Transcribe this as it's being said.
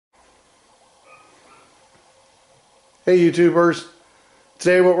Hey YouTubers,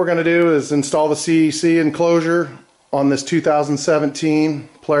 today what we're going to do is install the CEC enclosure on this 2017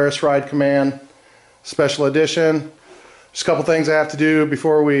 Polaris Ride Command Special Edition. Just a couple things I have to do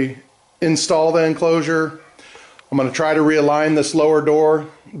before we install the enclosure. I'm going to try to realign this lower door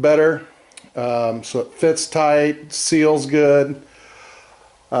better so it fits tight, seals good.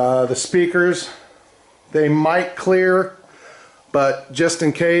 The speakers, they might clear, but just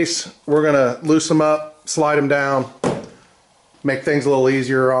in case, we're going to loosen them up, slide them down, make things a little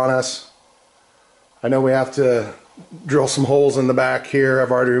easier on us. I know we have to drill some holes in the back here.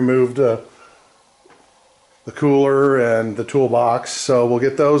 I've already removed the cooler and the toolbox, so we'll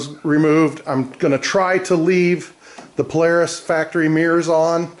get those removed. I'm going to try to leave the Polaris factory mirrors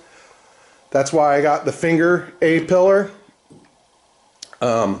on. That's why I got the finger A-pillar.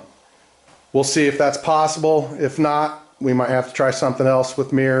 We'll see if that's possible. If not, we might have to try something else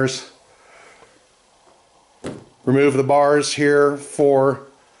with mirrors. Remove the bars here for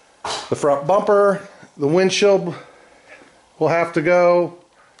the front bumper. The windshield will have to go.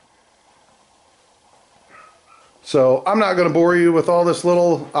 So I'm not going to bore you with all this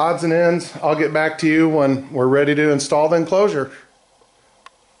little odds and ends. I'll get back to you when we're ready to install the enclosure.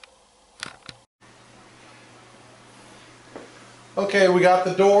 Okay, we got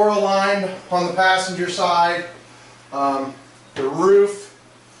the door aligned on the passenger side. The roof,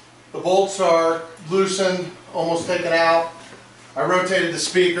 the bolts are loosened, almost taken out. I rotated the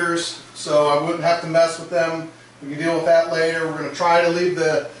speakers so I wouldn't have to mess with them. We can deal with that later. We're going to try to leave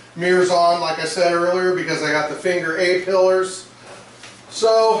the mirrors on, like I said earlier, because I got the finger A-pillars.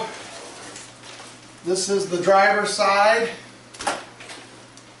 So this is the driver's side.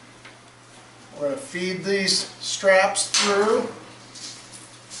 We're going to feed these straps through.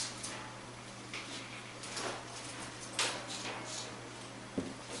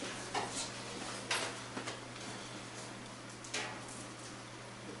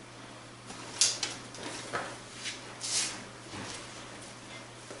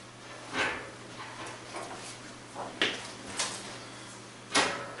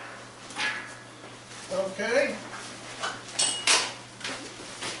 Okay.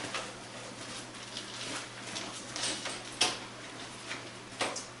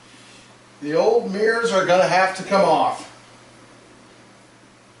 The old mirrors are going to have to come off.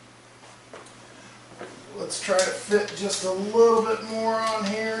 Let's try to fit just a little bit more on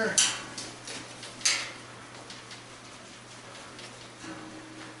here.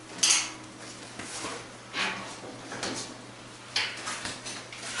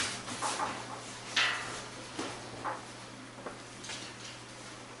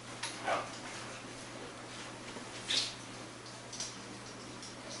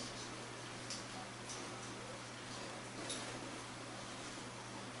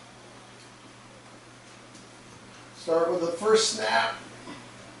 Start with the first snap.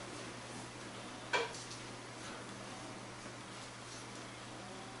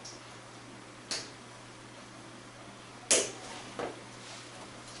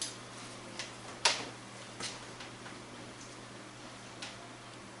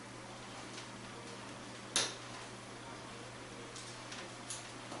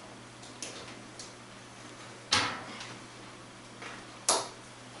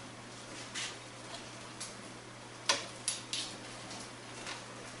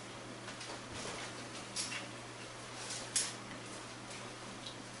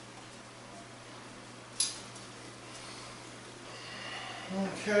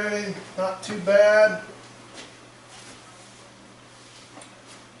 Okay, not too bad.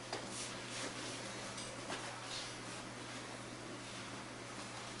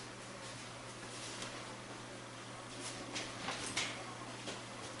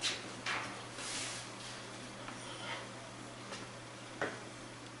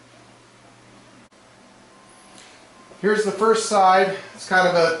 Here's the first side. It's kind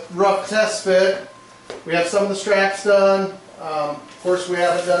of a rough test fit. We have some of the straps done. Of course, we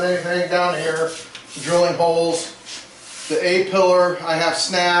haven't done anything down here. Drilling holes. The A-pillar I have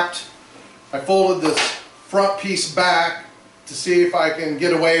snapped. I folded this front piece back to see if I can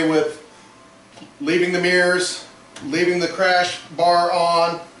get away with leaving the mirrors, leaving the crash bar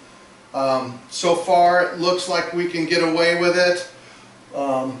on. So far, it looks like we can get away with it,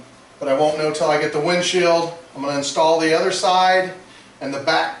 but I won't know till I get the windshield. I'm going to install the other side and the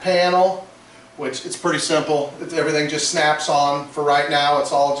back panel, which it's pretty simple. Everything just snaps on for right now.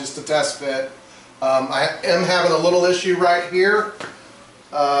 It's all just a test fit. I am having a little issue right here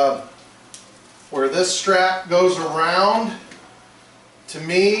where this strap goes around. To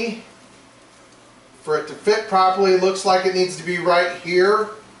me, for it to fit properly, it looks like it needs to be right here.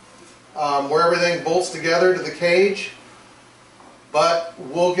 where everything bolts together to the cage. But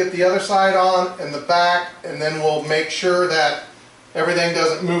we'll get the other side on and the back, and then we'll make sure that everything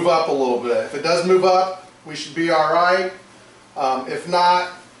doesn't move up a little bit. If it does move up, we should be all right. If not,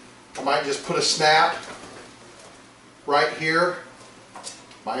 I might just put a snap right here,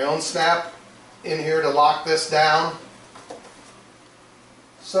 my own snap in here to lock this down.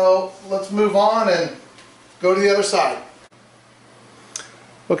 So let's move on and go to the other side.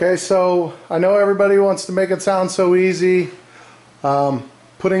 Okay, so I know everybody wants to make it sound so easy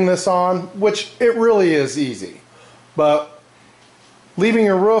putting this on, which it really is easy, but leaving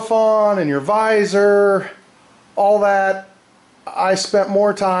your roof on and your visor, all that, I spent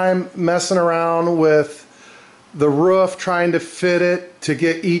more time messing around with the roof, trying to fit it to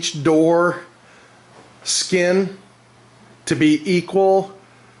get each door skin to be equal.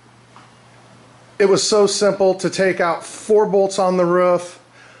 It was so simple to take out 4 bolts on the roof.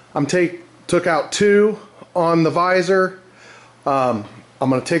 Took out 2 on the visor. I'm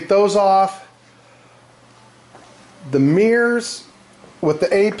going to take those off. The mirrors with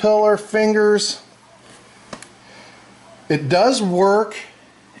the A-pillar fingers, it does work,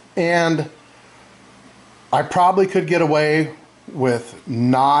 and I probably could get away with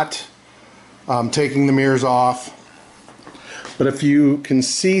not taking the mirrors off. But if you can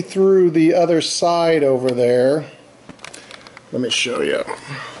see through the other side over there, let me show you.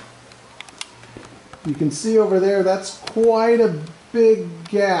 You can see over there, that's quite a big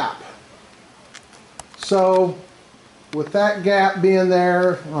gap. So with that gap being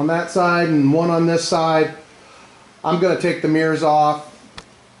there on that side and one on this side, I'm going to take the mirrors off,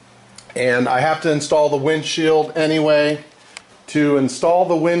 and I have to install the windshield anyway. To install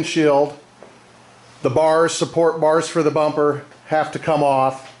the windshield, the bars, support bars for the bumper, have to come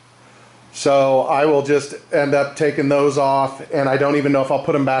off. So I will just end up taking those off, and I don't even know if I'll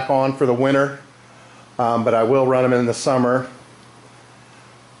put them back on for the winter. But I will run them in the summer.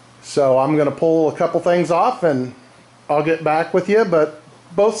 So I'm going to pull a couple things off and I'll get back with you. But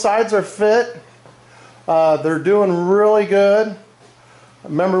both sides are fit. They're doing really good.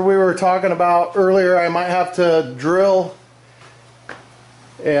 Remember we were talking about earlier, I might have to drill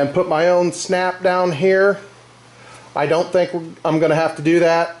and put my own snap down here. I don't think I'm going to have to do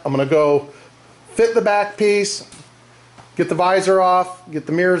that. I'm going to go fit the back piece, get the visor off, get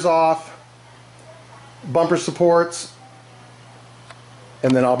the mirrors off, bumper supports,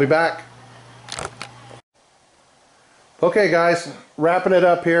 and then I'll be back. Okay guys, wrapping it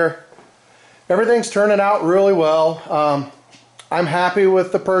up here. Everything's turning out really well. I'm happy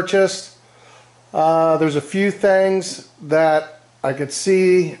with the purchase. There's a few things that I could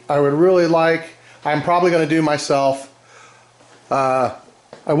see I would really like. I'm probably going to do myself. I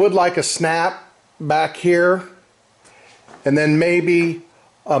would like a snap back here, and then maybe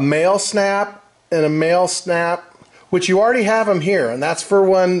a male snap and a male snap, which you already have them here, and that's for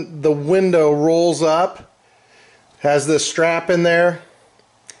when the window rolls up. Has this strap in there,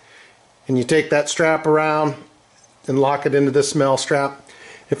 and you take that strap around and lock it into this male strap.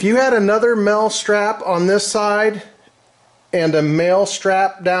 If you had another male strap on this side and a male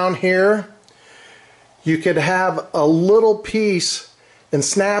strap down here, you could have a little piece and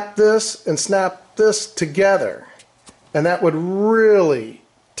snap this together, and that would really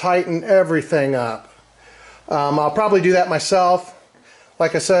tighten everything up. I'll probably do that myself.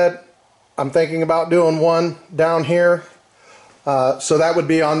 Like I said, I'm thinking about doing one down here, so that would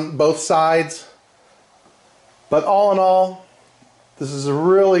be on both sides. But all in all, this is a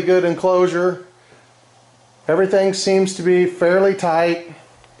really good enclosure. Everything seems to be fairly tight.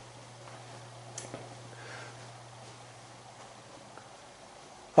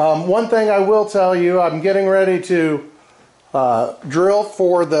 One thing I will tell you, I'm getting ready to drill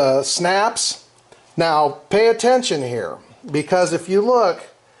for the snaps. Now pay attention here, because if you look,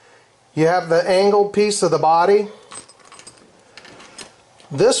 you have the angled piece of the body.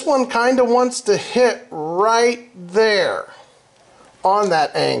 This one kind of wants to hit right there on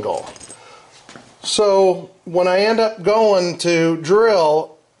that angle. So when I end up going to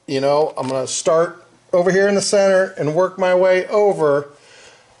drill, you know, I'm going to start over here in the center and work my way over,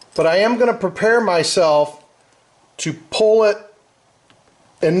 but I am going to prepare myself to pull it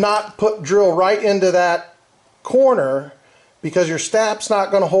and not drill right into that corner, because your snap's not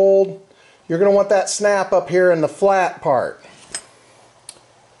going to hold. You're going to want that snap up here in the flat part.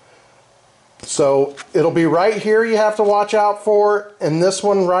 So it'll be right here you have to watch out for, and this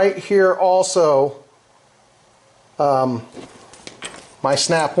one right here also. My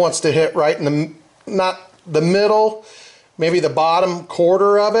snap wants to hit right in the, not the middle, maybe the bottom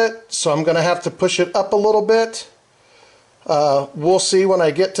quarter of it, so I'm going to have to push it up a little bit We'll see when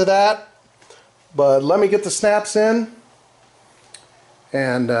I get to that, but let me get the snaps in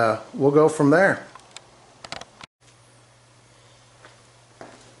and we'll go from there.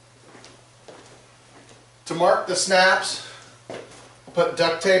 To mark the snaps, I'll put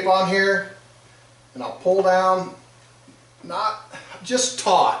duct tape on here and I'll pull down, not just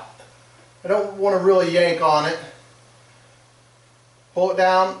taut. I don't want to really yank on it. Pull it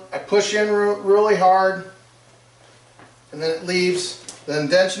down, I push in really hard, and then it leaves the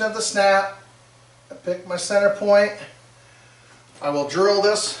indentation of the snap. I pick my center point. I will drill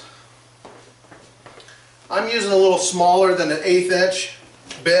this. I'm using a little smaller than an 1/8 inch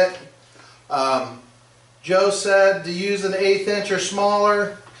bit. Joe said to use an 1/8 inch or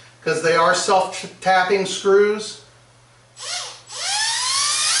smaller because they are self-tapping screws.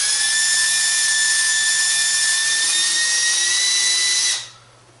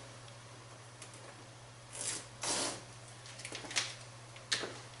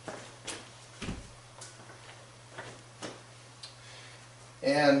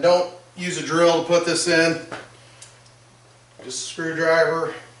 And don't use a drill to put this in, just a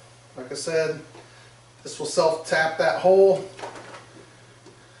screwdriver. Like I said, this will self-tap that hole.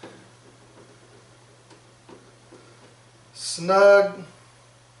 Snug.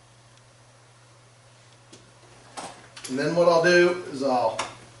 And then what I'll do is I'll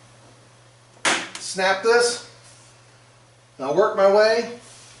snap this, and I'll work my way,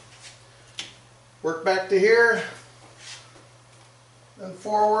 work back to here, and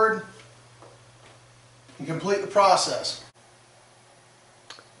forward, and complete the process.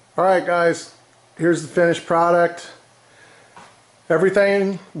 Alright guys, here's the finished product.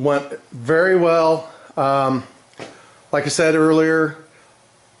 Everything went very well. Like I said earlier,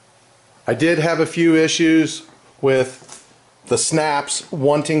 I did have a few issues with the snaps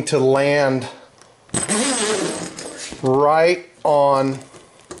wanting to land right on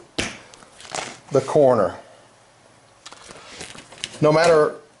the corner. No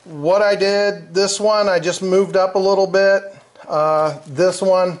matter what I did, this one I just moved up a little bit. This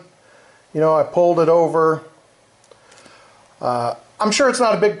one, you know, I pulled it over. I'm sure it's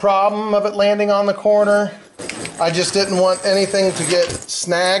not a big problem of it landing on the corner. I just didn't want anything to get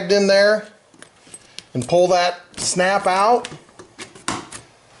snagged in there and pull that snap out.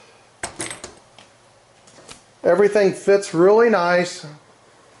 Everything fits really nice.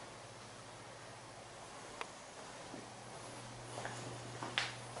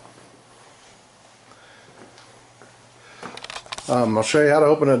 I'll show you how to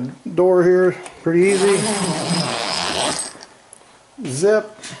open a door here. Pretty easy.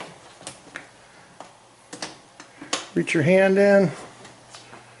 Zip. Reach your hand in.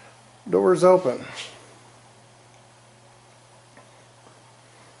 Door's open.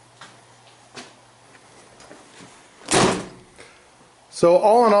 So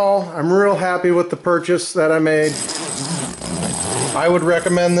all in all, I'm real happy with the purchase that I made. I would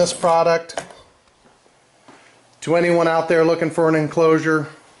recommend this product to anyone out there looking for an enclosure.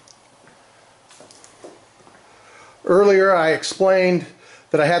 Earlier I explained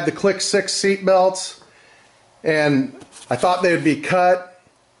that I had the Click 6 seat belts and I thought they would be cut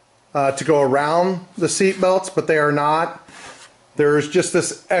to go around the seat belts, but they are not. There's just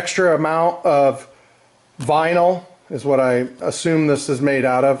this extra amount of vinyl is what I assume this is made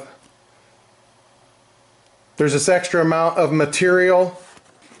out of. There's this extra amount of material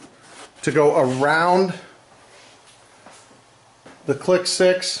to go around the Click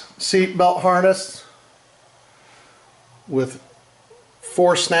 6 seat belt harness with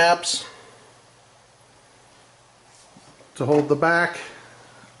 4 snaps to hold the back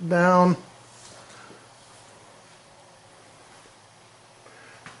down.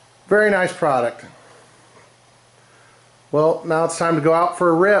 Very nice product. Well, now it's time to go out for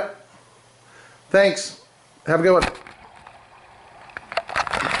a rip. Thanks. Have a good one.